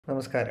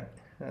നമസ്കാരം.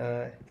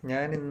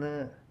 ഞാനിന്ന്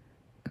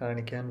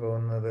കാണിക്കാൻ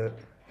പോകുന്നത്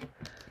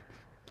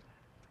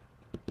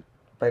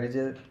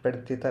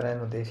പരിചയപ്പെടുത്തി തരാൻ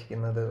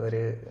ഉദ്ദേശിക്കുന്നത്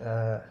ഒരു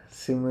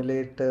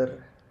സിമുലേറ്റർ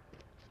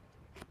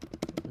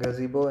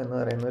ഗസീബോ എന്ന്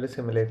പറയുന്ന ഒരു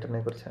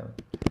സിമുലേറ്ററിനെ കുറിച്ചാണ്.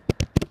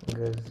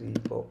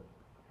 ഗസീബോ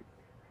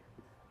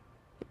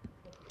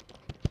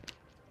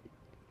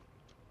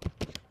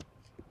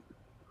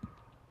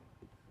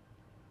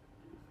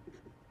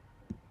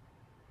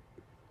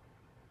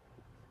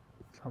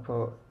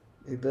അപ്പോൾ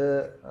ഇത്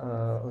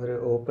ഒരു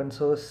ഓപ്പൺ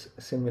സോഴ്സ്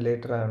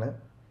സിമുലേറ്ററാണ്.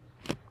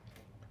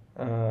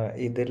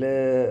 ഇതിൽ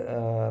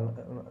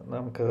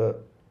നമുക്ക്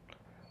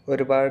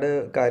ഒരുപാട്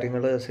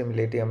കാര്യങ്ങൾ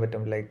സിമുലേറ്റ് ചെയ്യാൻ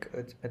പറ്റും. ലൈക്ക്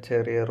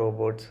ചെറിയ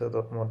റോബോട്ട്സ്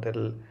മുതൽ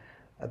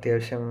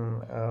അത്യാവശ്യം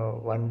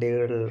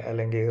വണ്ടികൾ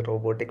അല്ലെങ്കിൽ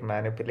റോബോട്ടിക്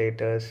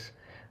മാനിപ്പുലേറ്റേഴ്സ്,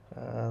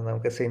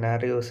 നമുക്ക്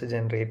സിനാരിയോസ്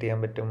ജനറേറ്റ്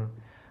ചെയ്യാൻ പറ്റും.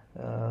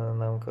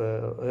 നമുക്ക്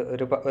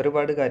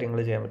ഒരുപാട് കാര്യങ്ങൾ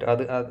ചെയ്യാൻ പറ്റും.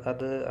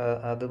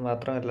 അത്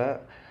മാത്രമല്ല,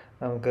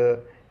 നമുക്ക്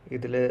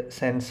ഇതിൽ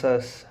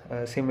സെൻസേഴ്സ്,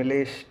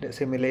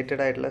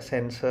 സിമുലേറ്റഡ് ആയിട്ടുള്ള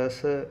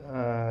സെൻസേഴ്സ്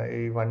ഈ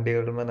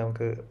വണ്ടികളുമ്പോൾ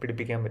നമുക്ക്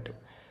പിടിപ്പിക്കാൻ പറ്റും.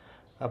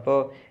 അപ്പോൾ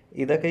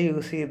ഇതൊക്കെ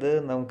യൂസ് ചെയ്ത്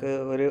നമുക്ക്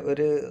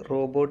ഒരു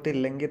റോബോട്ട്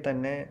ഇല്ലെങ്കിൽ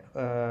തന്നെ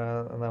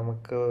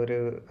നമുക്ക് ഒരു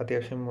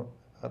അത്യാവശ്യം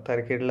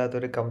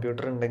തരക്കേടില്ലാത്തൊരു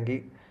കമ്പ്യൂട്ടർ ഉണ്ടെങ്കിൽ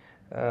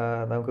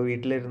നമുക്ക്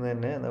വീട്ടിലിരുന്ന്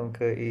തന്നെ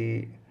നമുക്ക് ഈ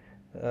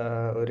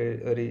ഒരു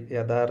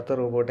യഥാർത്ഥ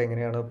റോബോട്ട്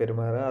എങ്ങനെയാണോ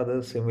പെരുമാറുക അത്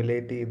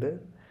സിമുലേറ്റ് ചെയ്ത്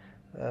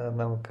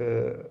നമുക്ക്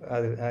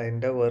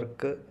അതിൻ്റെ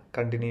വർക്ക്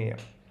കണ്ടിന്യൂ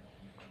ചെയ്യാം.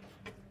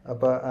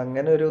 അപ്പോൾ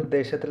അങ്ങനെ ഒരു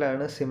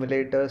ഉദ്ദേശത്തിലാണ്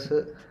സിമുലേറ്റേഴ്സ്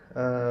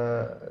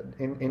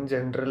ഇൻ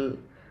ജനറൽ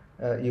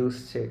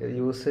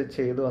യൂസ്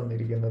ചെയ്തു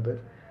വന്നിരിക്കുന്നത്.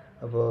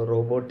 അപ്പോൾ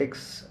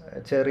റോബോട്ടിക്സ്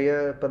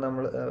ഇപ്പം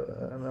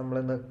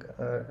നമ്മളിന്ന്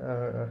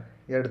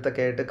ഈ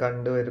അടുത്തൊക്കെ ആയിട്ട്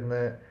കണ്ടുവരുന്ന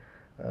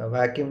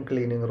വാക്യൂം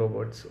ക്ലീനിങ്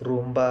റോബോട്ട്സ്,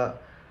 റൂംബ,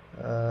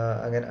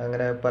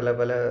 അങ്ങനെ പല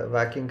പല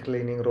വാക്യൂം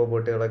ക്ലീനിങ്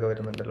റോബോട്ടുകളൊക്കെ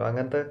വരുന്നുണ്ടല്ലോ.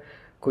 അങ്ങനത്തെ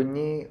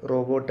കുഞ്ഞി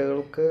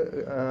റോബോട്ടുകൾക്ക്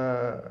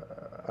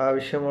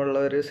ആവശ്യമുള്ള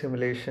ഒരു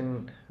സിമുലേഷൻ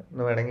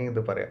എന്ന് വേണമെങ്കിൽ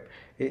ഇത് പറയാം.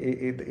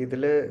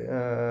 ഇതിൽ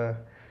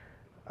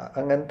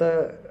അങ്ങനത്തെ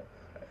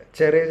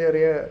ചെറിയ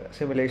ചെറിയ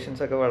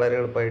സിമുലേഷൻസ് ഒക്കെ വളരെ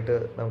എളുപ്പമായിട്ട്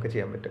നമുക്ക്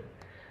ചെയ്യാൻ പറ്റും.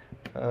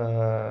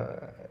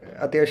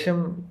 അത്യാവശ്യം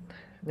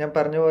ഞാൻ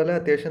പറഞ്ഞ പോലെ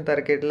അത്യാവശ്യം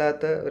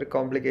തരക്കേടില്ലാത്ത ഒരു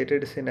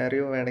കോംപ്ലിക്കേറ്റഡ്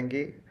സിനാരിയോ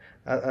വേണമെങ്കിൽ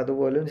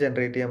അതുപോലും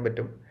ജനറേറ്റ് ചെയ്യാൻ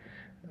പറ്റും.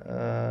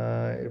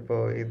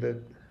 ഇപ്പോൾ ഇത്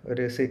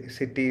ഒരു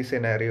സിറ്റി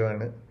സിനാരിയോ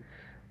ആണ്.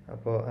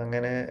 അപ്പോൾ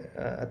അങ്ങനെ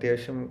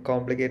അത്യാവശ്യം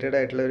കോംപ്ലിക്കേറ്റഡ്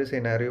ആയിട്ടുള്ള ഒരു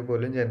സിനാരിയോ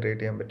പോലും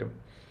ജനറേറ്റ് ചെയ്യാൻ പറ്റും.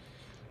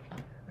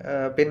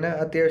 പിന്നെ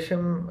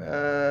അത്യാവശ്യം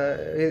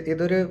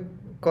ഇതൊരു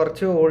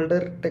കുറച്ച്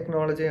ഓൾഡർ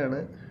ടെക്നോളജിയാണ്.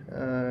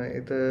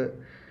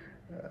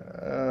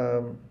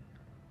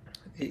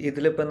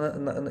 ഇതിലിപ്പോൾ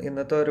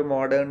ഇന്നത്തെ ഒരു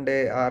മോഡേൺ ഡേ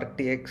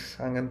RTX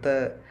അങ്ങനത്തെ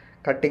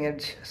കട്ടിങ്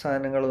എഡ്ജ്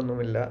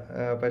സാധനങ്ങളൊന്നുമില്ല.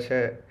 പക്ഷേ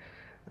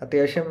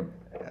അത്യാവശ്യം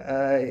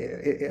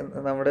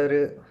നമ്മുടെ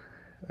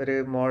ഒരു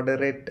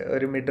മോഡറേറ്റ്,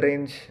 ഒരു മിഡ്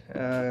റേഞ്ച്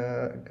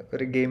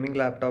ഒരു ഗെയിമിംഗ്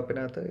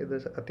ലാപ്ടോപ്പിനകത്ത് ഇത്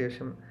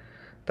അത്യാവശ്യം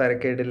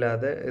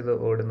തരക്കേടില്ലാതെ ഇത്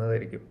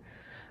ഓടുന്നതായിരിക്കും.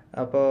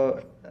 അപ്പോൾ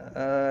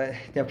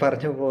ഞാൻ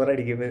പറഞ്ഞ്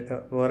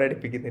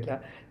ബോറടിപ്പിക്കുന്നില്ല.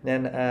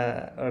 ഞാൻ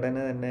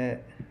ഉടനെ തന്നെ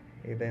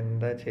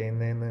ഇതെന്താ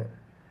ചെയ്യുന്നതെന്ന്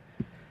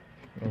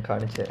ഞാൻ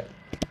കാണിച്ചു തരാം.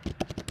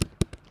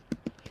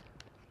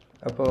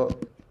 അപ്പോൾ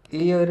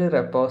ഈ ഒരു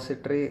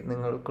റെപ്പോസിറ്ററി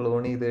നിങ്ങൾ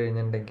ക്ലോൺ ചെയ്ത്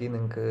കഴിഞ്ഞിട്ടുണ്ടെങ്കിൽ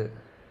നിങ്ങൾക്ക്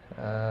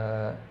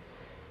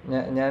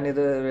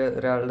ഞാനിത്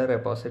ഒരാളുടെ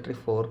റെപ്പോസിറ്ററി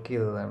ഫോർക്ക്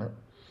ചെയ്തതാണ്.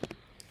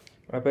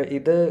 അപ്പോൾ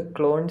ഇത്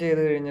ക്ലോൺ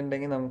ചെയ്ത്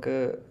കഴിഞ്ഞിട്ടുണ്ടെങ്കിൽ നമുക്ക്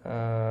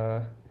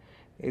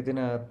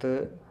ഇതിനകത്ത്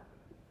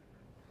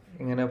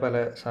ഇങ്ങനെ പല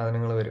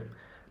സാധനങ്ങൾ വരും.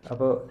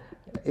 അപ്പോൾ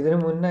ഇതിന്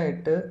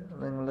മുന്നായിട്ട്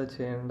നിങ്ങൾ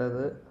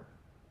ചെയ്യേണ്ടത്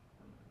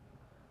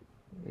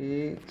ഈ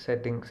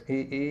സെറ്റിങ്സ്,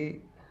 ഈ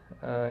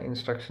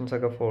ഇൻസ്ട്രക്ഷൻസ്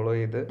ഒക്കെ ഫോളോ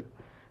ചെയ്ത്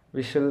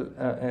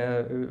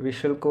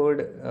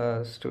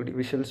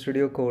വിഷ്വൽ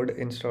സ്റ്റുഡിയോ കോഡ്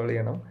ഇൻസ്റ്റാൾ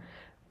ചെയ്യണം.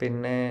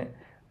 പിന്നെ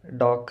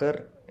ഡോക്കർ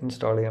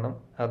ഇൻസ്റ്റാൾ ചെയ്യണം.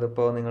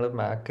 അതിപ്പോൾ നിങ്ങൾ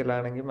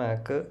മാക്കിലാണെങ്കിൽ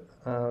മാക്ക്,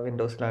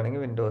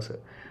 വിൻഡോസിലാണെങ്കിൽ വിൻഡോസ്.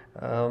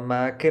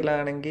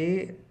 മാക്കിലാണെങ്കിൽ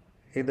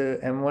ഇത്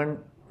M1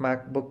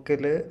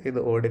 മാക്ബുക്കിൽ ഇത്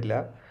ഓടില്ല.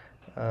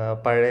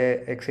 പഴയ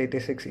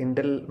x86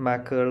 ഇൻ്റൽ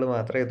മാക്കുകളിൽ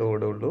മാത്രമേ ഇത്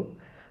ഓടുള്ളൂ.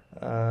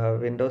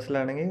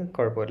 വിൻഡോസിലാണെങ്കിൽ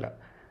കുഴപ്പമില്ല.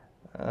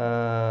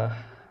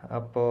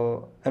 അപ്പോൾ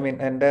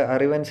എൻ്റെ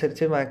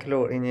അറിവനുസരിച്ച് മാക്കിൽ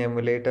ഇനി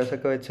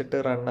എമുലേറ്റേഴ്സൊക്കെ വെച്ചിട്ട്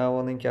റൺ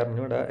ആവുമെന്ന് എനിക്ക്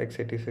അറിഞ്ഞൂടാ.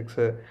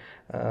 x86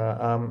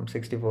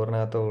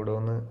 ARM64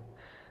 ഓടുമെന്ന്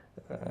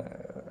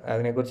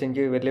അതിനെക്കുറിച്ച്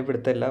എനിക്ക് വലിയ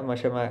പിടുത്തമില്ല.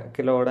 പക്ഷേ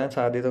മാക്കിൽ ഓടാൻ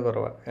സാധ്യത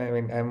കുറവാണ്.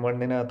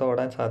 M1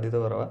 ഓടാൻ സാധ്യത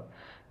കുറവാണ്.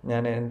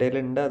 എൻ്റെ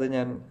കയ്യിലുണ്ട്, അത്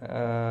ഞാൻ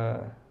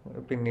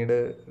പിന്നീട്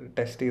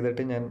ടെസ്റ്റ്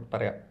ചെയ്തിട്ട് ഞാൻ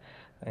പറയാം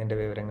അതിൻ്റെ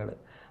വിവരങ്ങൾ.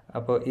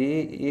 അപ്പോൾ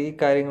ഈ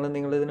കാര്യങ്ങൾ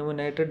നിങ്ങൾ ഇതിന്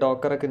മുന്നായിട്ട്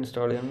ഡോക്കറൊക്കെ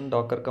ഇൻസ്റ്റാൾ ചെയ്യണം,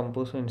 ഡോക്കർ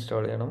കമ്പോസും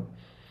ഇൻസ്റ്റാൾ ചെയ്യണം.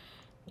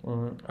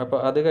 അപ്പോൾ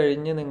അത്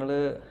കഴിഞ്ഞ് നിങ്ങൾ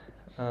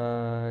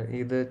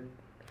ഇത്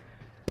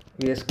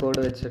VS കോഡ്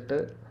വെച്ചിട്ട്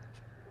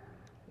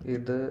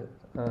ഇത്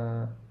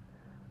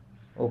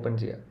ഓപ്പൺ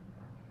ചെയ്യാം.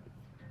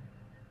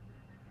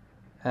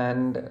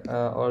 ആൻഡ്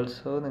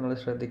ഓൾസോ നിങ്ങൾ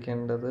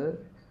ശ്രദ്ധിക്കേണ്ടത്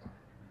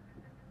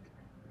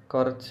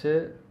കുറച്ച്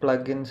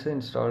പ്ലഗിൻസ്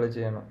ഇൻസ്റ്റാൾ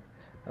ചെയ്യണം.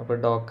 അപ്പോൾ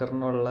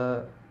ഡോക്കറിനുള്ള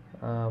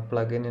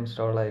പ്ലഗിൻ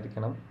ഇൻസ്റ്റാൾ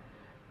ആയിരിക്കണം.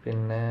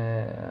 പിന്നെ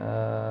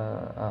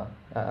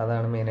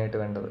അതാണ് മെയിനായിട്ട്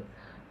വേണ്ടത്.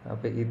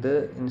 അപ്പോൾ ഇത്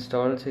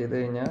ഇൻസ്റ്റാൾ ചെയ്ത്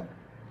കഴിഞ്ഞാൽ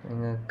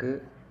നിങ്ങൾക്ക്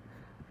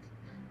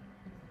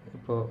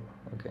ഇപ്പോൾ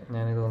ഓക്കെ,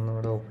 ഞാനിത് ഒന്നും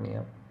കൂടെ ഓപ്പൺ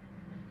ചെയ്യാം.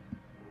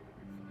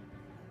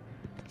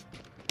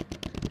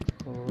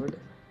 കോഡ്.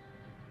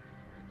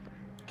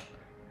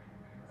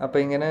 അപ്പോൾ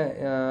ഇങ്ങനെ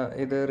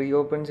ഇത്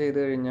റീഓപ്പൺ ചെയ്ത്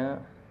കഴിഞ്ഞാൽ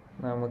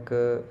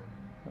നമുക്ക്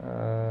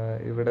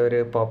ഇവിടെ ഒരു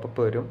പോപ്പപ്പ്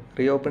വരും,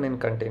 റീഓപ്പൺ ഇൻ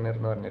കണ്ടെയ്നർ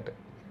എന്ന് പറഞ്ഞിട്ട്.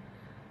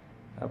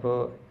 അപ്പോൾ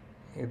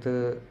ഇത്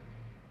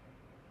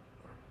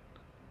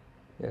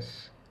yes,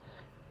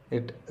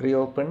 it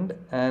റീഓപ്പൺഡ്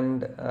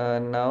and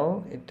now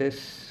it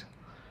is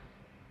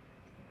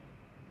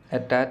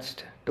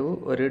attached to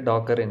ഒരു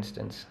ഡോക്കർ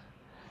ഇൻസ്റ്റൻസ്.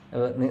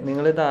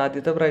 നിങ്ങളിത്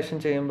ആദ്യത്തെ പ്രാവശ്യം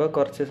ചെയ്യുമ്പോൾ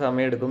കുറച്ച്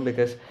സമയം എടുക്കും,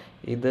 ബിക്കോസ്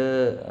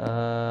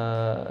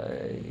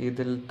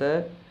ഇതിലത്തെ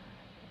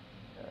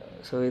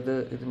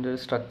ഇതിൻ്റെ ഒരു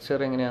സ്ട്രക്ചർ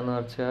എങ്ങനെയാണെന്ന്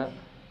വെച്ചാൽ,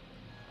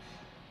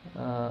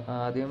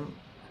 ആദ്യം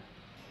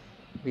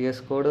VS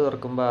കോഡ്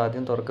തുറക്കുമ്പോൾ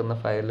ആദ്യം തുറക്കുന്ന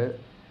ഫയല്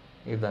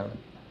ഇതാണ്.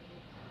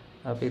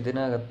 അപ്പോൾ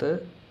ഇതിനകത്ത്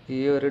ഈ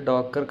ഒരു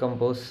ഡോക്കർ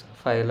കമ്പോസ്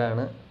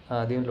ഫയലാണ്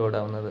ആദ്യം ലോഡ്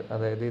ആവുന്നത്,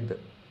 അതായത്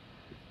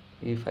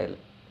ഈ ഫയൽ.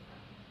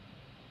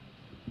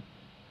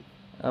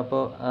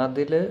 അപ്പോൾ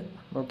അതിൽ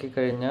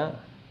നോക്കിക്കഴിഞ്ഞാൽ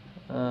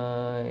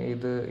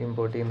ഇത്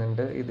ഇമ്പോർട്ട്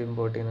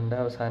ചെയ്യുന്നുണ്ട്.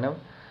 അവസാനം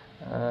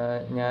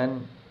ഞാൻ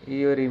ഈ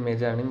ഒരു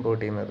ഇമേജാണ്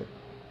ഇമ്പോർട്ട് ചെയ്യുന്നത്.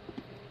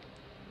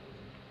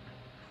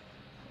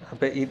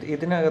 അപ്പോൾ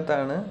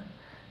ഇതിനകത്താണ്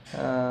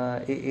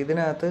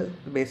ഇതിനകത്ത്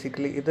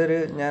ബേസിക്കലി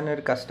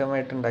ഞാനൊരു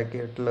കസ്റ്റമായിട്ട്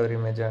ഉണ്ടാക്കിയിട്ടുള്ള ഒരു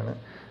ഇമേജാണ്.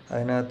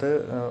 അതിനകത്ത്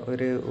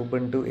ഒരു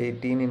Ubuntu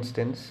 18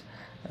 ഇൻസ്റ്റൻസ്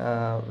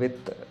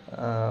വിത്ത്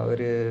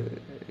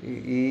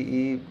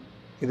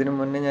ഇതിനു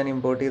മുന്നേ ഞാൻ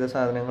ഇമ്പോർട്ട് ചെയ്ത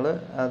സാധനങ്ങൾ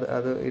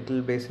അത് ഇറ്റ്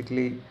വിൽ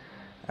ബേസിക്കലി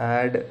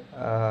ആഡ്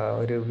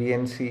ഒരു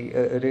VNC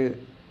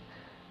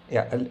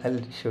I'll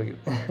show you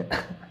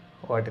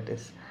what it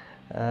is.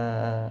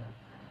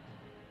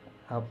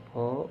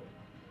 അപ്പോൾ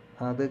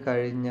അത്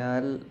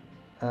കഴിഞ്ഞാൽ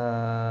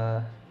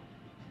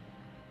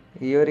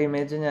ഈ ഒരു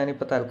ഇമേജ്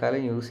ഞാനിപ്പോൾ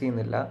തൽക്കാലം യൂസ്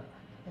ചെയ്യുന്നില്ല.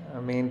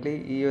 മെയിൻലി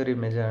ഈ ഒരു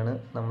ഇമേജാണ്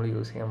നമ്മൾ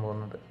യൂസ് ചെയ്യാൻ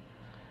പോകുന്നത്.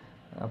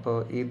 അപ്പോൾ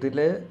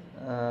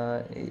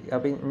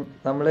അപ്പം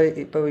നമ്മൾ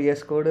ഇപ്പോൾ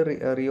VS കോഡ്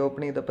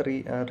റീഓപ്പൺ ചെയ്തപ്പോൾ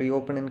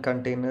റീഓപ്പൺ ഇൻ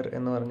കണ്ടെയ്നർ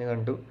എന്ന് പറഞ്ഞ്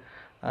കണ്ടു.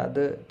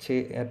 അത്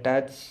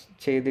അറ്റാച്ച്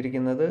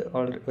ചെയ്തിരിക്കുന്നത്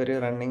ഒരു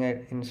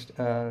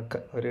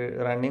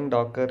റണ്ണിങ്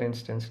ഡോക്കർ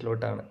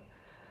ഇൻസ്റ്റൻസിലോട്ടാണ്.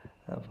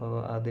 അപ്പോൾ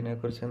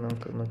അതിനെക്കുറിച്ച്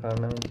നമുക്കൊന്ന്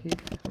കാണണമെങ്കിൽ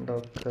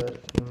ഡോക്കർ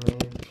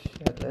ഇമേജ്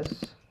LS,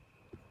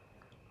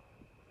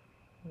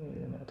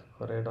 ഇതിനകത്ത്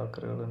കുറേ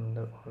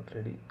ഡോക്കറുകളുണ്ട്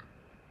ഓൾറെഡി.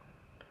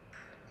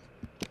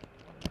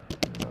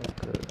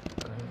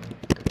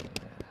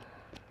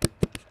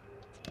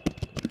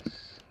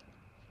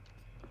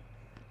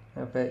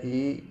 അപ്പോൾ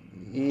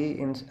ഈ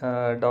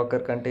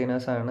ഡോക്കർ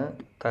കണ്ടെയ്നേഴ്സാണ്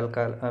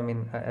തൽക്കാലം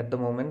അറ്റ് ദ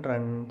മൊമെൻറ്റ്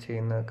റൺ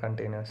ചെയ്യുന്ന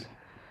കണ്ടെയ്നേഴ്സ്.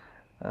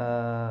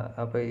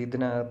 അപ്പോൾ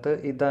ഇതിനകത്ത്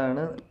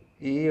ഇതാണ്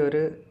ഈ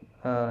ഒരു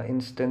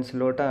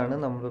ഇൻസ്റ്റൻസിലോട്ടാണ്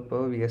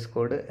നമ്മളിപ്പോൾ VS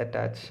കോഡ്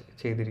അറ്റാച്ച്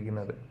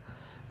ചെയ്തിരിക്കുന്നത്.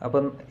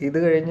 അപ്പം ഇത്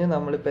കഴിഞ്ഞ്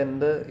നമ്മളിപ്പോൾ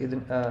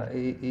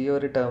ഈ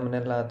ഒരു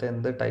ടെർമിനലിനകത്ത്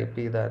എന്ത് ടൈപ്പ്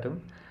ചെയ്താലും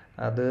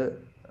അത്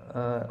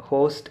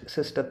ഹോസ്റ്റ്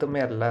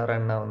സിസ്റ്റത്തുമേ അല്ല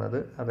റൺ ആവുന്നത്.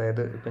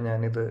 അതായത് ഇപ്പം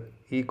ഞാനിത്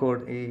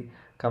ഈ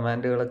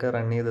കമാൻഡുകളൊക്കെ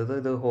റൺ ചെയ്തത്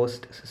ഇത്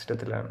ഹോസ്റ്റ്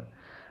സിസ്റ്റത്തിലാണ്.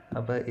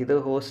 അപ്പോൾ ഇത്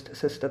ഹോസ്റ്റ്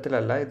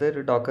സിസ്റ്റത്തിലല്ല,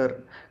 ഇതൊരു ഡോക്കർ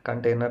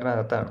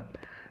കണ്ടെയ്നറിനകത്താണ്.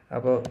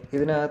 അപ്പോൾ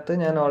ഇതിനകത്ത്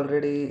ഞാൻ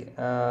ഓൾറെഡി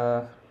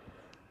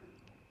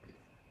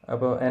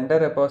അപ്പോൾ എൻ്റെ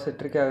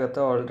റെപ്പോസിറ്ററിക്കകത്ത്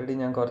ഓൾറെഡി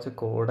ഞാൻ കുറച്ച്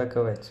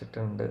കോഡൊക്കെ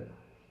വെച്ചിട്ടുണ്ട്.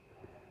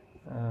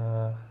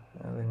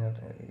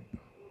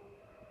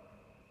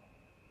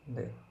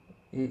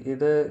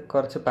 ഇത്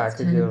കുറച്ച്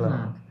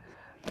പാക്കേജുകളാണ്.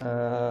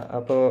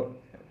 അപ്പോൾ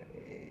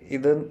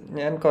ഇത്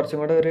ഞാൻ കുറച്ചും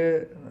കൂടെ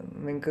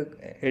നിങ്ങൾക്ക്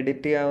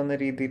എഡിറ്റ് ചെയ്യാവുന്ന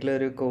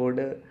രീതിയിലൊരു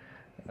കോഡ്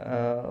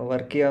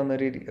വർക്ക് ചെയ്യാവുന്ന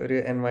ഒരു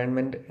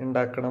എൻവയൺമെൻറ്റ്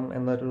ഉണ്ടാക്കണം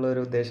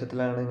എന്നുള്ളൊരു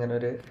ഉദ്ദേശത്തിലാണ്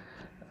ഇങ്ങനൊരു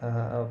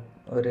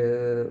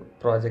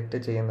പ്രോജക്റ്റ്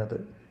ചെയ്യുന്നത്.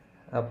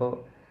 അപ്പോൾ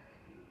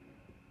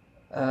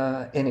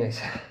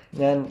എനിവേസ്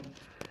ഞാൻ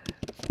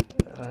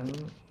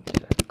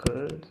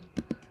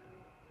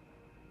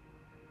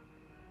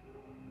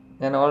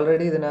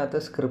ഓൾറെഡി ഇതിനകത്ത്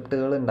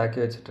സ്ക്രിപ്റ്റുകൾ ഉണ്ടാക്കി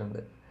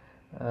വെച്ചിട്ടുണ്ട്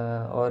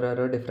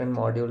ഓരോരോ ഡിഫറെൻറ്റ്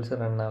മോഡ്യൂൾസ്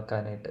റൺ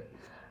ആക്കാനായിട്ട്.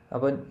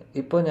 അപ്പോൾ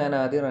ഇപ്പോൾ ഞാൻ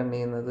ആദ്യം റൺ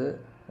ചെയ്യുന്നത്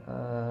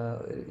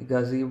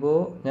ഗസീബോ,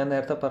 ഞാൻ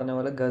നേരത്തെ പറഞ്ഞ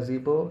പോലെ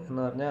ഗസീബോ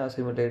എന്ന് പറഞ്ഞാൽ ആ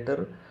സിമുലേറ്റർ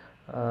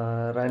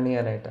റൺ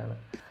ചെയ്യാനായിട്ടാണ്.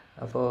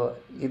 അപ്പോൾ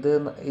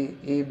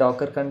ഈ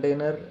ഡോക്കർ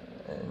കണ്ടെയ്നർ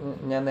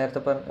ഞാൻ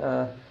നേരത്തെ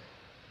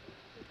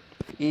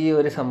ഈ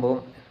ഒരു സംഭവം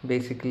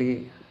ബേസിക്കലി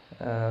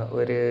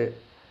ഒരു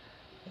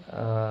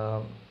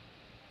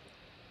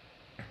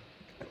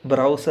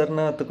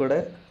ബ്രൗസറിനകത്ത് കൂടെ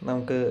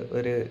നമുക്ക്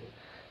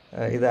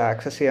ഇത്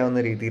ആക്സസ് ചെയ്യാവുന്ന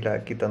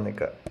രീതിയിലാക്കി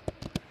തന്നിക്കുക.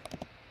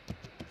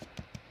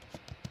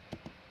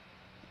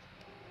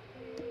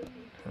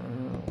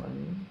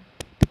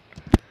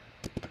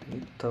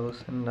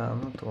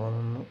 ആണെന്ന്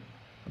തോന്നുന്നു.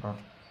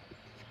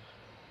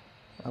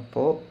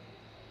 അപ്പോൾ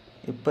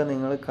ഇപ്പം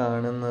നിങ്ങൾ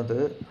കാണുന്നത്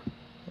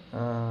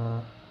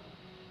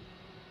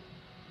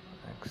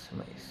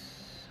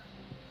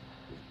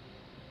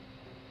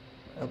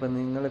അപ്പം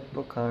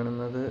നിങ്ങളിപ്പോൾ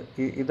കാണുന്നത്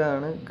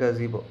ഇതാണ്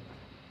ഗസീബോ.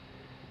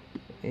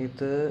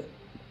 ഇത്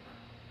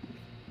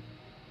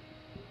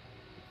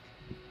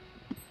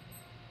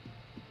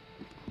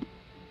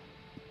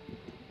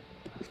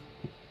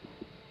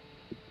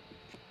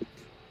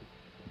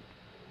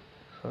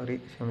സോറി,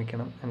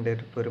 ക്ഷമിക്കണം, എൻ്റെ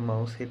ഇപ്പോൾ ഒരു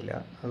മൗസ് ഇല്ല,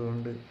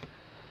 അതുകൊണ്ട്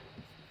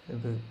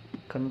ഇത്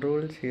കൺട്രോൾ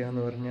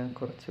ചെയ്യാന്ന് പറഞ്ഞാൽ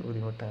കുറച്ച്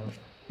ബുദ്ധിമുട്ടാണ്.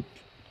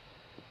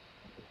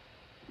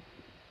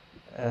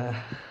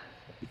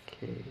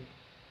 ഓക്കെ,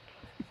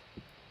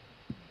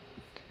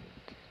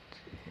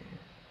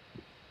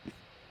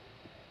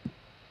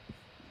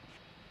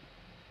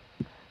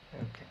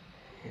 ഓക്കെ,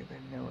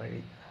 ഇതന്നെ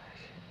വഴി,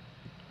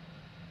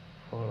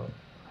 ഫോളോ.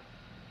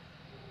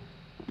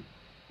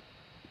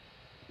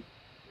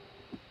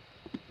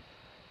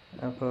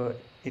 അപ്പോൾ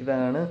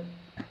ഇതാണ്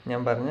ഞാൻ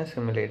പറഞ്ഞ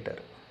സിമുലേറ്റർ,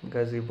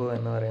 ഗസീബോ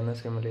എന്ന് പറയുന്ന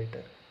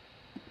സിമുലേറ്റർ.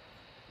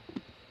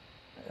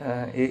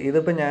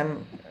 ഇതിപ്പോൾ ഞാൻ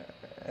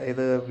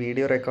ഇത്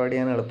വീഡിയോ റെക്കോർഡ്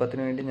ചെയ്യാൻ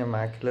എളുപ്പത്തിന് വേണ്ടി ഞാൻ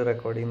മാക്കിൽ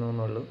റെക്കോർഡ് ചെയ്യുന്നു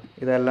എന്നുള്ളൂ.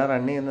 ഇതെല്ലാം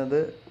റൺ ചെയ്യുന്നത്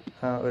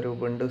ഒരു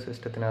ഉബുണ്ടു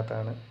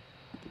സിസ്റ്റത്തിനകത്താണ്.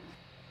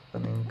 അപ്പോൾ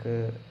നിങ്ങൾക്ക്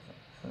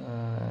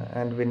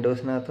ആൻഡ്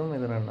വിൻഡോസിനകത്തും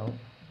ഇത് റണ്ണാവും.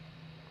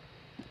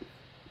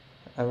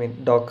 I mean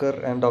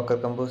Docker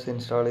compose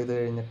install ചെയ്ത്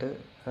കഴിഞ്ഞിട്ട്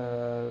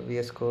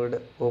VS കോഡ്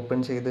ഓപ്പൺ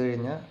ചെയ്ത്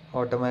കഴിഞ്ഞാൽ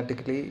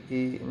ഓട്ടോമാറ്റിക്കലി ഈ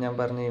ഞാൻ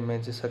പറഞ്ഞ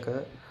ഇമേജസൊക്കെ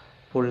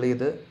പുള്ള്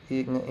ചെയ്ത്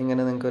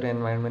ഇങ്ങനെ നിങ്ങൾക്കൊരു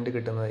എൻവയൺമെൻറ്റ്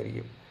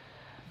കിട്ടുന്നതായിരിക്കും.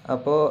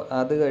 അപ്പോൾ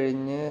അത്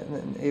കഴിഞ്ഞ്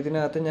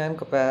ഇതിനകത്ത് ഞാൻ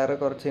വേറെ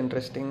കുറച്ച്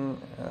ഇൻട്രസ്റ്റിംഗ്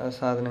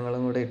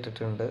സാധനങ്ങളും കൂടെ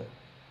ഇട്ടിട്ടുണ്ട്.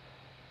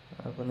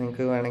 അപ്പോൾ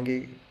നിങ്ങൾക്ക് വേണമെങ്കിൽ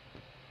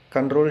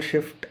കൺട്രോൾ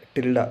ഷിഫ്റ്റ്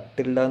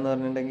ടിൽഡ എന്ന്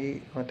പറഞ്ഞിട്ടുണ്ടെങ്കിൽ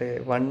മറ്റേ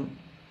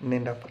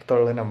 1ൻ്റെ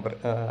അപ്പുറത്തുള്ള നമ്പർ,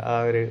 ആ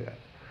ഒരു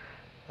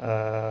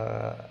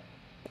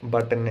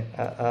ബട്ടന്,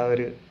 ആ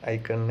ഒരു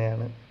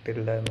ഐക്കണിനെയാണ്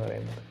ടിൽഡ എന്ന്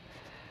പറയുന്നത്.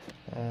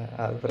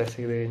 അത് പ്രസ്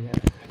ചെയ്ത് കഴിഞ്ഞാൽ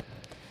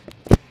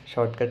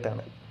ഷോർട്ട്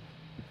കട്ടാണ്.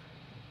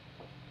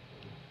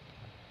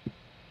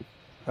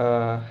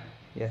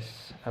 യെസ്,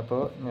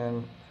 അപ്പോൾ ഞാൻ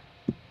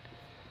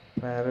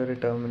വേറൊരു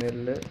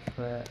ടെർമിനലിൽ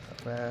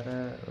വേറെ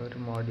ഒരു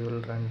മോഡ്യൂൾ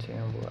റൺ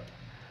ചെയ്യാൻ പോവാം.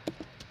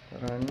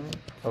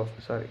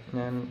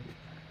 ഞാൻ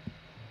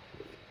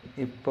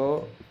ഇപ്പോൾ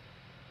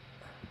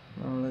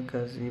നമ്മൾ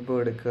ഗസീബോ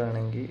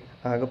എടുക്കുകയാണെങ്കിൽ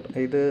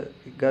ഇത്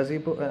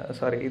ഗസീബോ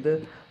ഇത്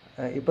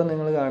ഇപ്പം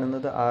നിങ്ങൾ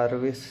കാണുന്നത്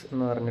RVIZ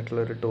എന്ന്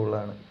പറഞ്ഞിട്ടുള്ളൊരു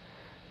ടൂളാണ്.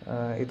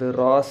 ഇത്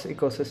ROS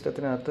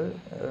ഇക്കോസിസ്റ്റത്തിനകത്ത്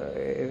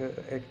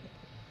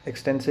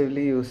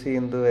എക്സ്റ്റെൻസീവ്ലി യൂസ്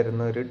ചെയ്യുന്നത്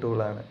വരുന്ന ഒരു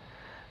ടൂളാണ്.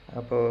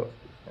 അപ്പോൾ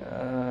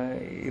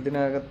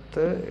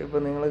ഇതിനകത്ത് ഇപ്പോൾ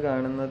നിങ്ങൾ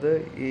കാണുന്നത്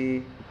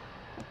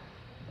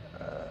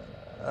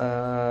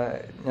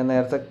ഞാൻ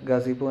നേരത്തെ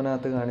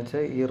ഗസീബോനകത്ത് കാണിച്ച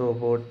ഈ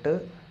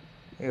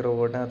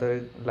റോബോട്ടിനകത്ത്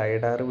ഒരു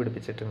ലൈഡാർ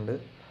പിടിപ്പിച്ചിട്ടുണ്ട്.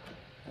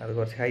 അത്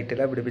കുറച്ച്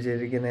ഹൈറ്റിലാണ്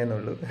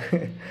പിടിപ്പിച്ചിരിക്കുന്നതെന്നുള്ളൂ.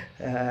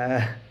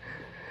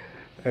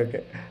 ഓക്കെ,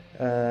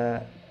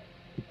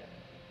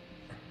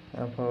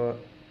 അപ്പോൾ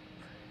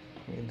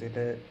ഇതിൽ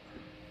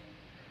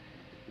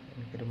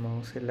എനിക്കൊരു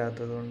മൗസ്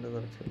ഇല്ലാത്തത് കൊണ്ട്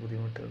കുറച്ച്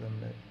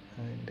ബുദ്ധിമുട്ടുകളുണ്ട്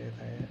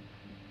അതിൻ്റേതായ.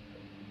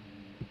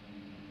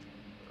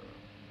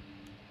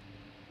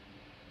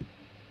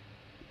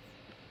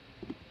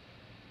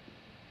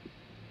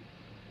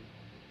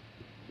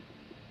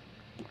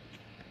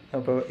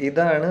 അപ്പോൾ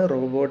ഇതാണ്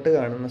റോബോട്ട്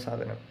കാണുന്ന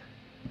സാധനം.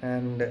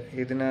 ആൻഡ്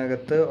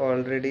ഇതിനകത്ത്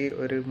ഓൾറെഡി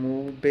ഒരു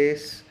മൂവ്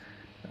ബേസ്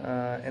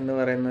എന്ന്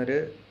പറയുന്നൊരു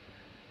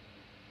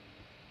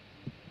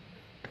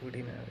 2D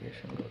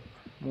navigation code,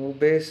 move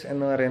base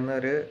എന്ന് പറയുന്ന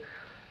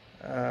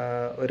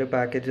ഒരു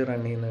പാക്കേജ്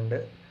റൺ ചെയ്യുന്നുണ്ട്.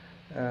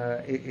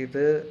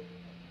 ഇത്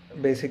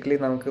ബേസിക്കലി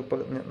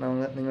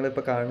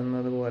നിങ്ങളിപ്പോൾ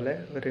കാണുന്നത് പോലെ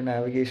ഒരു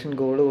നാവിഗേഷൻ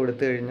ഗോൾ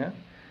കൊടുത്തു കഴിഞ്ഞാൽ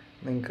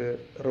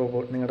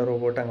നിങ്ങളുടെ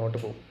റോബോട്ട് അങ്ങോട്ട്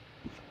പോകും.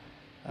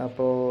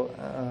 അപ്പോൾ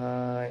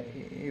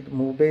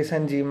move base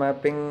and G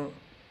mapping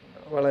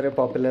വളരെ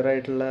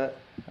പോപ്പുലറായിട്ടുള്ള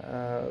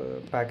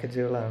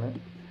പാക്കേജുകളാണ്.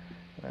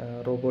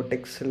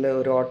 റോബോട്ടിക്സിൽ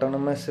ഒരു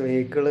ഓട്ടോണമസ്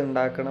വെഹിക്കിൾ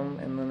ഉണ്ടാക്കണം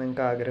എന്ന്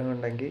നിങ്ങൾക്ക്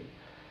ആഗ്രഹമുണ്ടെങ്കിൽ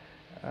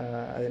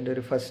അതിൻ്റെ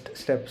ഒരു ഫസ്റ്റ്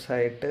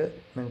സ്റ്റെപ്സായിട്ട്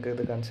നിങ്ങൾക്ക്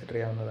ഇത് കൺസിഡർ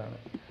ചെയ്യാവുന്നതാണ്.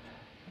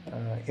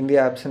 In the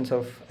absence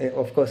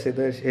of course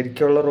ഇത്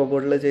ശരിക്കുള്ള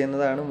റോബോട്ടിൽ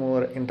ചെയ്യുന്നതാണ്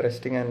more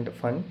interesting and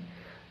fun.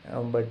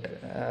 But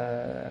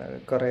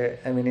കുറേ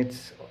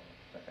ഇറ്റ്സ്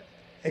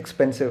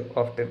എക്സ്പെൻസീവ്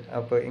ഓഫ്റ്റൻ.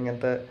 അപ്പോൾ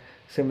ഇങ്ങനത്തെ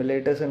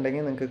സിമുലേറ്റേഴ്സ്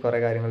ഉണ്ടെങ്കിൽ നിങ്ങൾക്ക്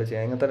കുറേ കാര്യങ്ങൾ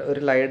ചെയ്യാം. ഇങ്ങനത്തെ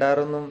ഒരു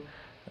ലൈഡാറൊന്നും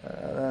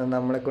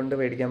നമ്മളെ കൊണ്ട്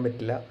മേടിക്കാൻ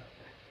പറ്റില്ല.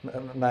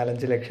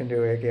 4-5 ലക്ഷം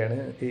രൂപയൊക്കെയാണ്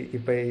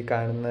ഇപ്പോൾ ഈ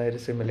കാണുന്ന ഒരു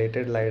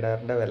സിമുലേറ്റഡ്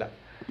ലൈഡാറിൻ്റെ വില.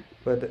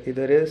 അപ്പോൾ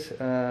ഇതൊരു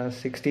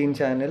 16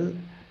 ചാനൽ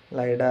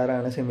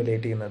ലൈഡാറാണ്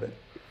സിമുലേറ്റ് ചെയ്യുന്നത്.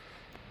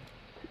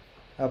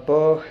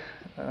 അപ്പോൾ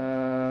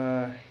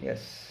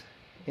യെസ്,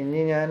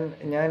 ഇനി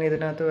ഞാൻ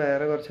ഇതിനകത്ത്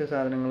വേറെ കുറച്ച്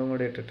സാധനങ്ങളും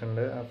കൂടി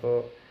ഇട്ടിട്ടുണ്ട്. അപ്പോൾ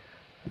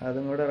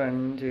അതും കൂടെ റൺ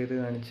ചെയ്ത്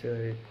കാണിച്ച്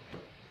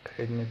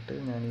കഴിഞ്ഞിട്ട്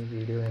ഞാൻ ഈ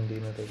വീഡിയോ എൻഡ്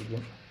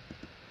ചെയ്യുന്നതായിരിക്കും.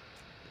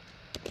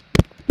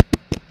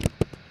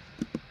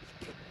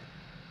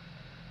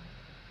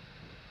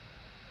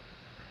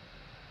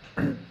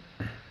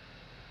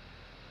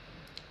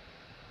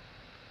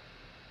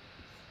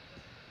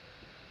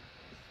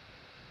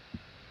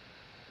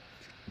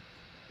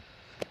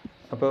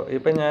 അപ്പോൾ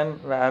ഇപ്പം ഞാൻ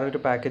വേറൊരു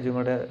പാക്കേജും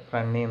കൂടെ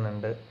റൺ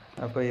ചെയ്യുന്നുണ്ട്.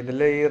 അപ്പോൾ ഇതിൽ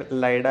ഈ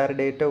ലൈഡാർ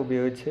ഡേറ്റ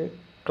ഉപയോഗിച്ച്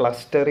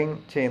ക്ലസ്റ്ററിങ്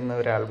ചെയ്യുന്ന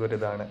ഒരു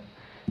ആൽഗോരിതമാണ്.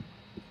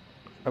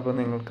 അപ്പോൾ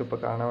നിങ്ങൾക്കിപ്പോൾ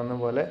കാണാവുന്ന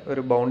പോലെ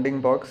ഒരു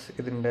ബൗണ്ടിങ് ബോക്സ്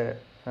ഇതിൻ്റെ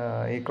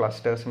ഈ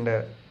ക്ലസ്റ്റേഴ്സിൻ്റെ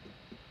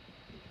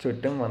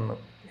ചുറ്റും വന്നു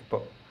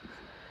ഇപ്പോൾ.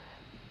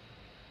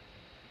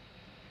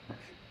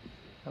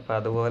 അപ്പോൾ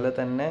അതുപോലെ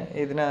തന്നെ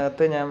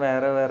ഇതിനകത്ത് ഞാൻ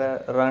വേറെ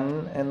റൺ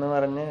എന്ന്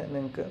പറഞ്ഞ്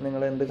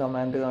നിങ്ങൾ എന്ത്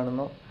കമാൻഡ്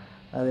കാണുന്നോ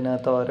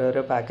അതിനകത്ത്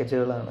ഓരോരോ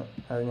പാക്കേജുകളാണ്.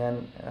 അത് ഞാൻ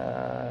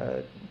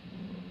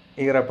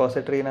ഈ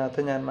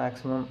റെപ്പോസിറ്ററിനകത്ത് ഞാൻ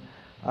മാക്സിമം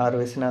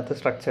RVIZ-നകത്ത്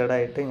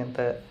സ്ട്രക്ചേർഡായിട്ട്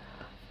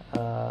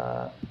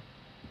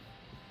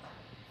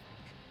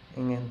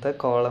ഇങ്ങനത്തെ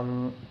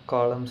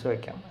കോളംസ്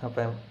വയ്ക്കാം.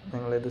 അപ്പം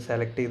നിങ്ങളിത്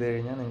സെലക്ട് ചെയ്ത്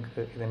കഴിഞ്ഞാൽ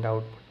നിങ്ങൾക്ക് ഇതിൻ്റെ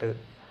ഔട്ട്പുട്ട്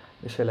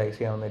വിഷ്വലൈസ്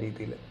ചെയ്യാവുന്ന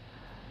രീതിയിൽ.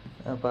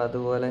 അപ്പോൾ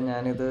അതുപോലെ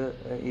ഞാനിത്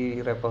ഈ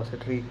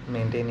റെപ്പോസിറ്ററി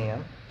മെയിൻറ്റെയിൻ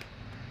ചെയ്യാം.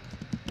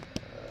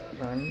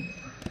 റൺ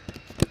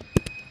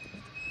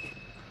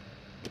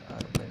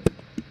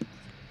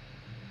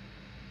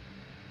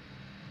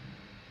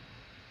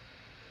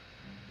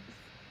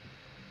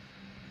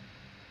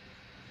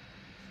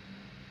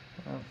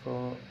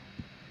അപ്പോൾ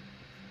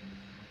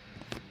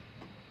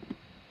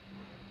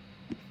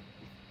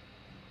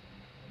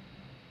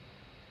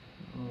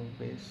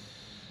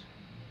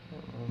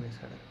മൂവീസ്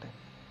അടട്ടെ,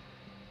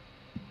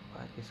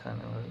 ബാക്കി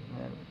സാധനങ്ങൾ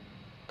ഞാൻ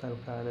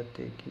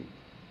തൽക്കാലത്തേക്ക്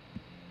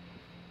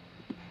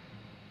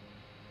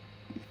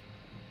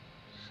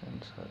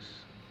സെൻസേഴ്സ്.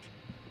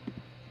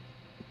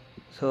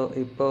 സോ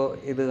ഇപ്പോൾ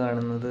ഇത്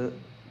കാണുന്നത്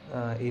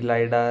ഈ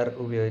ലൈഡാർ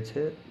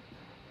ഉപയോഗിച്ച്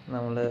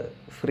നമ്മൾ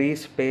ഫ്രീ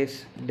സ്പേസ്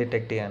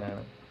ഡിറ്റക്റ്റ്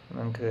ചെയ്യാനാണ്.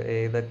 നമുക്ക്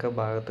ഏതൊക്കെ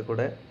ഭാഗത്ത്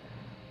കൂടെ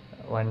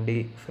വണ്ടി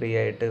ഫ്രീ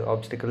ആയിട്ട്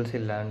ഓബ്സ്റ്റിക്കിൾസ്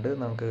ഇല്ലാണ്ട്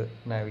നമുക്ക്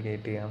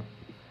നാവിഗേറ്റ് ചെയ്യാം.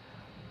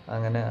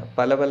 അങ്ങനെ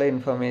പല പല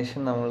ഇൻഫർമേഷൻ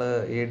നമ്മൾ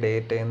ഈ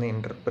ഡേറ്റയിൽ നിന്ന്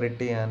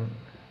ഇൻ്റർപ്രിറ്റ് ചെയ്യാൻ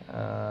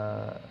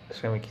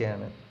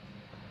ശ്രമിക്കുകയാണ്.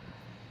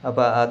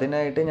 അപ്പോൾ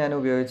അതിനായിട്ട് ഞാൻ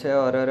ഉപയോഗിച്ച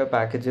ഓരോരോ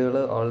പാക്കേജുകൾ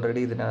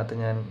ഓൾറെഡി ഇതിനകത്ത്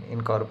ഞാൻ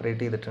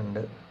ഇൻകോർപ്പറേറ്റ്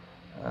ചെയ്തിട്ടുണ്ട്.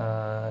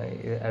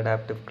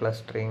 അഡാപ്റ്റീവ്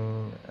ക്ലസ്റ്ററിങ്,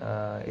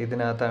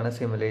 ഇതിനകത്താണ്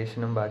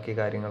സിമുലേഷനും ബാക്കി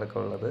കാര്യങ്ങളൊക്കെ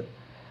ഉള്ളത്.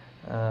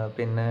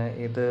 പിന്നെ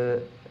ഇത്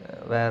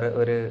വേറെ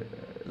ഒരു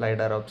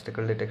ലൈഡാർ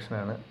ഓബ്സ്റ്റിക്കിൾ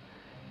ഡിറ്റക്ഷനാണ്.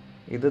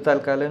 ഇത്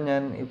തൽക്കാലം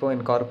ഞാൻ ഇപ്പോൾ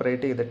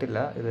ഇൻകോർപ്പറേറ്റ് ചെയ്തിട്ടില്ല.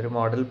 ഇതൊരു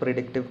മോഡൽ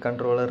പ്രിഡിക്റ്റീവ്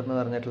കൺട്രോളർ എന്ന്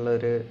പറഞ്ഞിട്ടുള്ള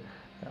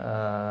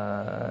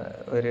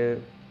ഒരു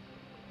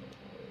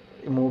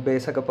മൂവ്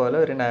ബേസ് ഒക്കെ പോലെ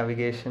ഒരു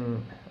നാവിഗേഷൻ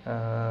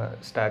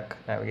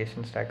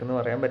സ്റ്റാക്ക് എന്ന്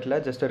പറയാൻ പറ്റില്ല,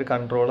 ജസ്റ്റ് ഒരു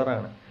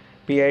കൺട്രോളറാണ്.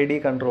 PID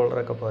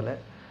കൺട്രോളറൊക്കെ പോലെ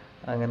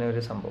അങ്ങനെ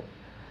ഒരു സംഭവം.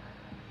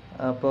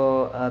 അപ്പോൾ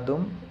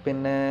അതും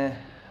പിന്നെ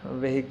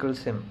വെഹിക്കിൾ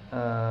സിം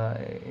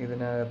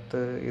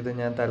ഇതിനകത്ത് ഇത്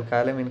ഞാൻ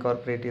തൽക്കാലം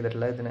ഇൻകോർപ്പറേറ്റ്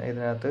ചെയ്തിട്ടില്ല.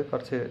 ഇതിനകത്ത്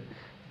കുറച്ച്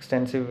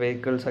എക്സ്റ്റെൻസീവ്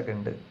വെഹിക്കിൾസ് ഒക്കെ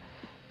ഉണ്ട്.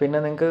 പിന്നെ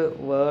നിങ്ങൾക്ക്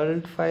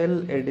വേൾഡ് ഫയൽ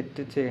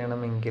എഡിറ്റ്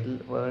ചെയ്യണമെങ്കിൽ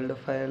വേൾഡ്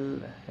ഫയൽ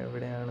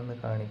എവിടെയാണെന്ന്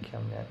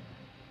കാണിക്കാം.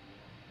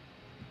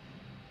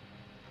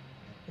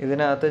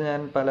 ഇതിനകത്ത് ഞാൻ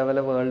പല പല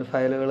വേൾഡ്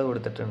ഫയലുകൾ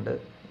കൊടുത്തിട്ടുണ്ട്.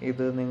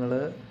 ഇത് നിങ്ങൾ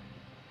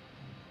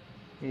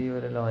ഈ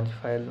ഒരു ലോഞ്ച്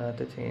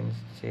ഫയലിനകത്ത് ചേഞ്ച്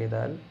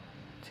ചെയ്താൽ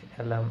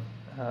എല്ലാം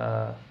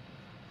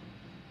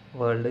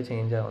വേൾഡ്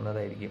ചേഞ്ച്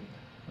ആവുന്നതായിരിക്കും.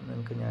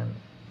 നിങ്ങൾക്ക് ഞാൻ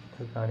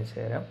ഇത് കാണിച്ചു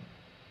തരാം.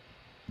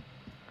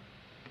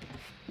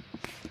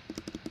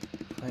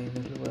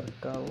 ഫൈനൽ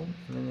വർക്കാവും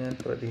എന്ന് ഞാൻ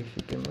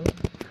പ്രതീക്ഷിക്കുന്നു.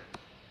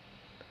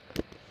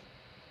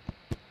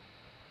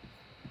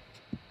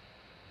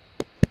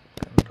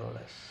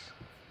 Controllers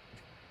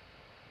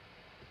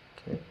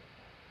okay.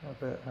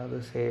 അപ്പോൾ അത്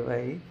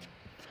സേവായി.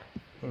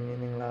 ഇനി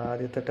നിങ്ങൾ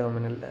ആദ്യത്തെ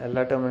ടെർമിനൽ,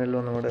 എല്ലാ ടെർമിനലിലും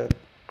ഒന്നും കൂടെ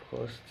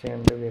ക്ലോസ്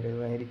ചെയ്യേണ്ടി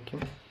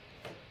വരുമായിരിക്കും.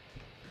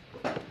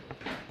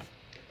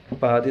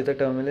 അപ്പോൾ ആദ്യത്തെ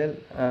ടെർമിനൽ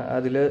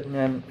അതിൽ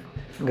ഞാൻ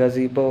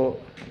ഗസീബോ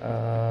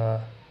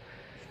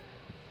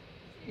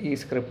ഈ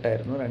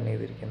സ്ക്രിപ്റ്റായിരുന്നു റൺ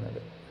ചെയ്തിരിക്കുന്നത്.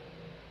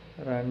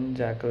 റൺ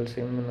ജാക്കൽ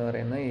സിം എന്ന്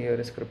പറയുന്ന ഈ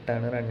ഒരു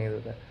സ്ക്രിപ്റ്റാണ് റൺ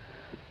ചെയ്തത്.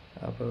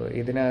 അപ്പോൾ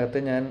ഇതിനകത്ത്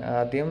ഞാൻ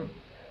ആദ്യം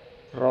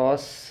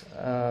ROS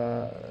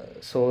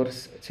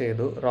സോഴ്സ്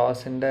ചെയ്തു.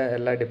 ROSൻ്റെ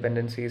എല്ലാ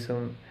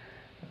ഡിപ്പെൻഡൻസീസും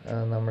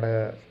നമ്മുടെ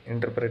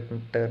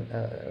ഇൻ്റർപ്രറ്റർ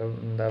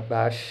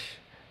ബാഷ്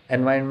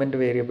എൻവയൺമെൻറ്റ്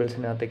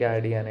വേരിയബിൾസിനകത്തേക്ക്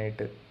ആഡ്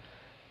ചെയ്യാനായിട്ട്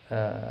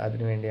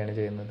അതിനു വേണ്ടിയാണ്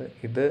ചെയ്യുന്നത്.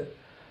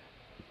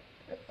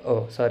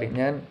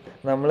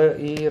 നമ്മൾ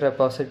ഈ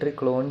റെപ്പോസിറ്ററി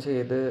ക്ലോൺ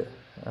ചെയ്ത്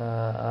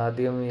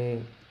ആദ്യം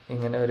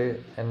ഇങ്ങനെ ഒരു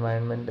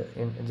എൻവയൺമെൻറ്റ്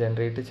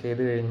ജനറേറ്റ്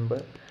ചെയ്ത്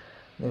കഴിയുമ്പോൾ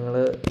നിങ്ങൾ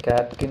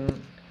കാറ്റ്കിൻ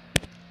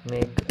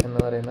മേക്ക് എന്ന്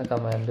പറയുന്ന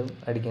കമാൻഡും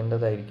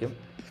അടിക്കേണ്ടതായിരിക്കും.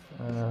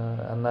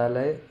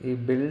 എന്നാലേ ഈ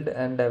ബിൽഡ്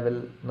ആൻഡ് ഡെവൽ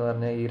എന്ന്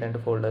പറഞ്ഞ ഈ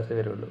 2 ഫോൾഡേഴ്സ്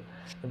വരുള്ളൂ.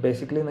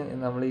 ബേസിക്കലി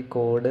നമ്മൾ ഈ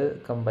കോഡ്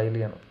കമ്പൈൽ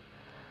ചെയ്യണം.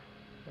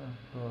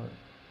 അപ്പോൾ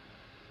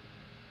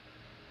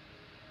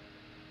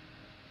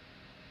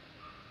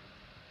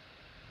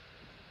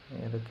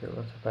ഏതൊക്കെയോ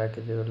കുറച്ച്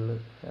പാക്കേജുകളിൽ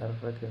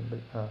എററൊക്കെ ഉണ്ട്.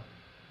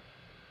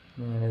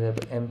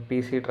 ഞാനിത്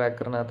MPC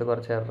ട്രാക്കറിനകത്ത്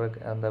കുറച്ച്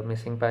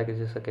മിസ്സിങ്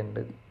പാക്കേജസ് ഒക്കെ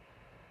ഉണ്ട്.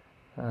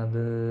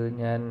 അത്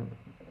ഞാൻ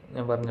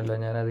പറഞ്ഞല്ലോ,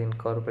 ഞാനത്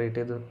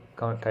ഇൻകോർപ്പറേറ്റ് ചെയ്ത്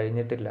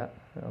കഴിഞ്ഞിട്ടില്ല.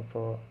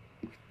 അപ്പോൾ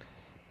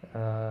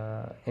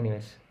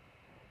എനിവേസ്,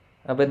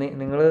 അപ്പോൾ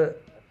നിങ്ങൾ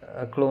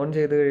ക്ലോൺ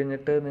ചെയ്ത്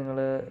കഴിഞ്ഞിട്ട് നിങ്ങൾ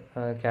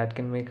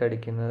കാറ്റ്കിൻ മേക്ക്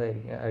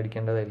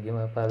അടിക്കേണ്ടതായിരിക്കും.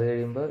 അപ്പോൾ അത്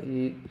കഴിയുമ്പോൾ ഈ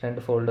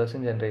 2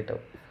 ഫോൾഡേഴ്സും ജനറേറ്റ്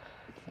ആവും.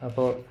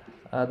 അപ്പോൾ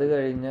അത്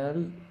കഴിഞ്ഞാൽ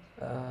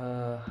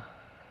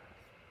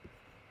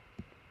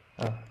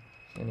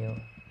ഇനിയോ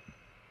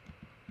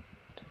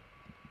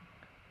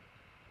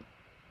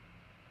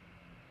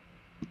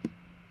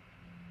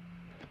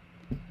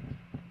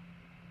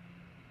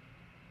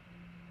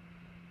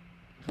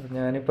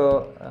ഞാനിപ്പോൾ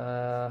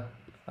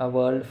ആ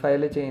വേൾഡ്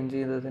ഫയൽ ചേഞ്ച്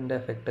ചെയ്തതിൻ്റെ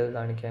എഫക്റ്റ്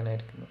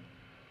കാണിക്കാനായിരിക്കുന്നു.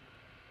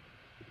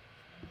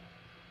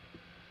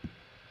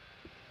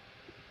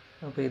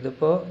 അപ്പോൾ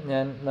ഇതിപ്പോൾ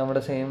ഞാൻ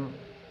നമ്മുടെ സെയിം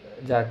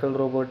ജാക്കൽ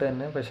റോബോട്ട്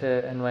തന്നെ, പക്ഷേ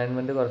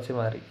എൻവയൺമെൻറ്റ് കുറച്ച്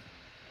മാറി.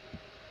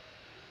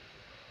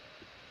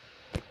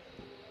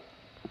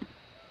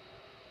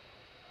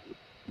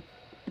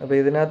 അപ്പോൾ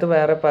ഇതിനകത്ത്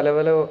വേറെ പല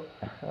പല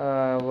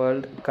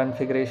വേൾഡ്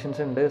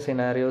കൺഫിഗറേഷൻസ് ഉണ്ട്,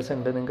 സിനാരിയോസ്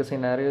ഉണ്ട്. നിങ്ങൾക്ക്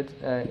സിനാരിയോ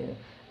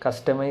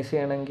കസ്റ്റമൈസ്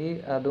ചെയ്യണമെങ്കിൽ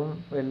അതും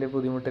വലിയ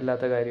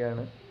ബുദ്ധിമുട്ടില്ലാത്ത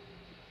കാര്യമാണ്.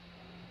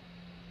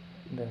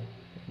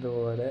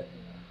 ഇതുപോലെ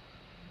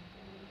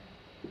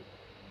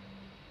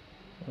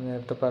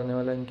നേരത്തെ പറഞ്ഞ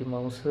പോലെ എനിക്ക്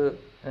മൗസ്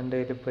എൻ്റെ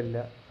കയ്യിൽ ഇപ്പോൾ ഇല്ല,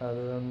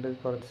 അതുകൊണ്ട്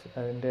കുറച്ച്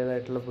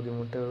അതിൻ്റേതായിട്ടുള്ള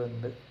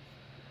ബുദ്ധിമുട്ടുകളുണ്ട്.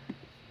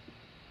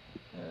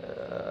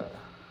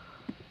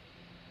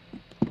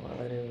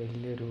 വളരെ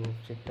വലിയൊരു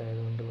ഒബ്ജക്റ്റ്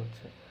ആയതുകൊണ്ട്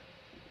കുറച്ച്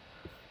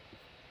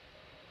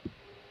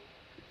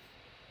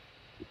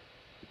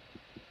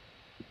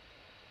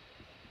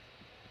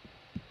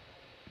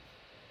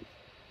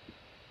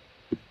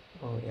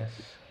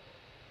യെസ്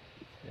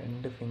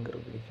 2 ഫിംഗർ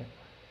ഉപയോഗിക്കാം.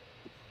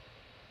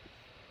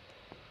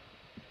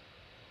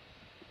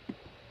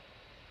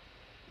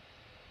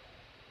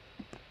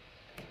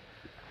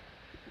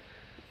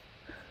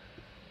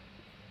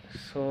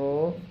 സോ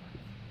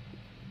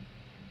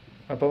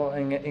അപ്പോൾ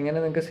ഇങ്ങനെ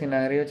നിങ്ങൾക്ക്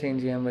സിനാരിയോ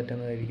ചേഞ്ച് ചെയ്യാൻ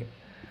പറ്റുന്നതായിരിക്കും.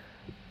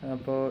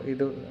 അപ്പോൾ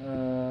ഇത്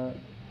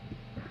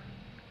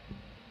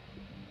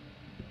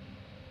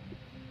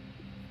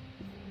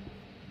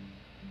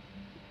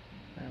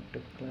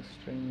ആക്റ്റീവ്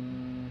ക്ലസ്റ്ററിങ്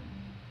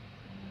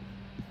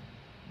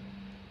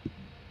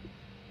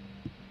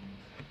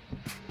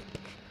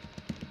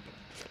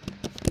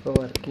ഇപ്പോൾ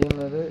വർക്ക്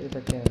ചെയ്യുന്നത്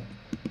ഇതൊക്കെയാണ്.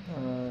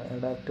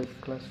 അഡാപ്റ്റീവ്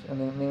ക്ലസ്റ്റർ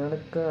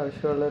നിങ്ങൾക്ക്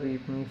ആവശ്യമുള്ള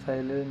റീഡ്മി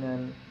ഫയല് ഞാൻ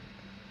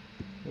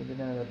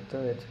ഇതിനകത്ത്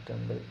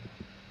വെച്ചിട്ടുണ്ട്.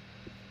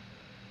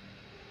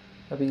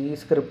 അപ്പോൾ ഈ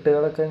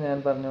സ്ക്രിപ്റ്റുകളൊക്കെ ഞാൻ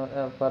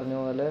പറഞ്ഞ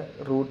പോലെ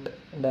റൂട്ട്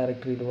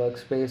ഡയറക്ടറിയിൽ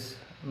വർക്ക് സ്പേസ്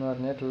എന്ന്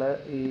പറഞ്ഞിട്ടുള്ള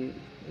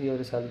ഈ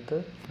ഒരു സ്ഥലത്ത്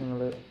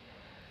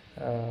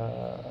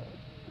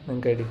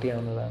നിങ്ങൾക്ക് എഡിറ്റ്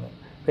ചെയ്യാവുന്നതാണ്.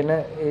 പിന്നെ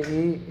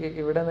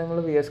ഇവിടെ നിങ്ങൾ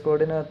VS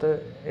കോഡിനകത്ത്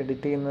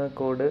എഡിറ്റ് ചെയ്യുന്ന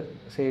കോഡ്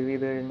സേവ്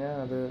ചെയ്ത് കഴിഞ്ഞാൽ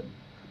അത്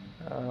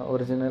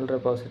ഒറിജിനൽ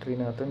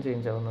റെപ്പോസിറ്ററിനകത്തും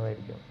ചേഞ്ച്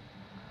ആവുന്നതായിരിക്കും.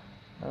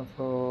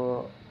 അപ്പോൾ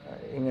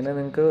ഇങ്ങനെ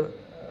നിങ്ങൾക്ക്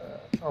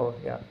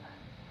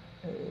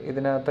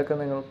ഇതിനകത്തൊക്കെ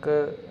നിങ്ങൾക്ക്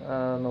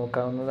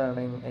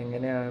നോക്കാവുന്നതാണ്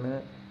എങ്ങനെയാണ്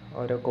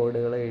ഓരോ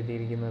കോഡുകൾ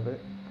എഴുതിയിരിക്കുന്നത്.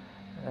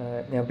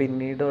 ഞാൻ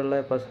പിന്നീടുള്ള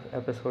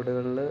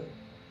എപ്പിസോഡുകളിൽ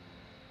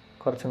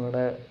കുറച്ചും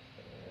കൂടെ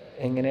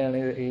എങ്ങനെയാണ്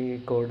ഈ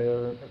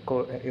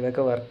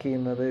ഇതൊക്കെ വർക്ക്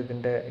ചെയ്യുന്നത്,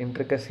 ഇതിൻ്റെ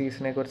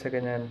ഇൻട്രിക്കസീസിനെ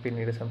കുറിച്ചൊക്കെ ഞാൻ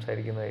പിന്നീട്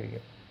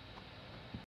സംസാരിക്കുന്നതായിരിക്കും.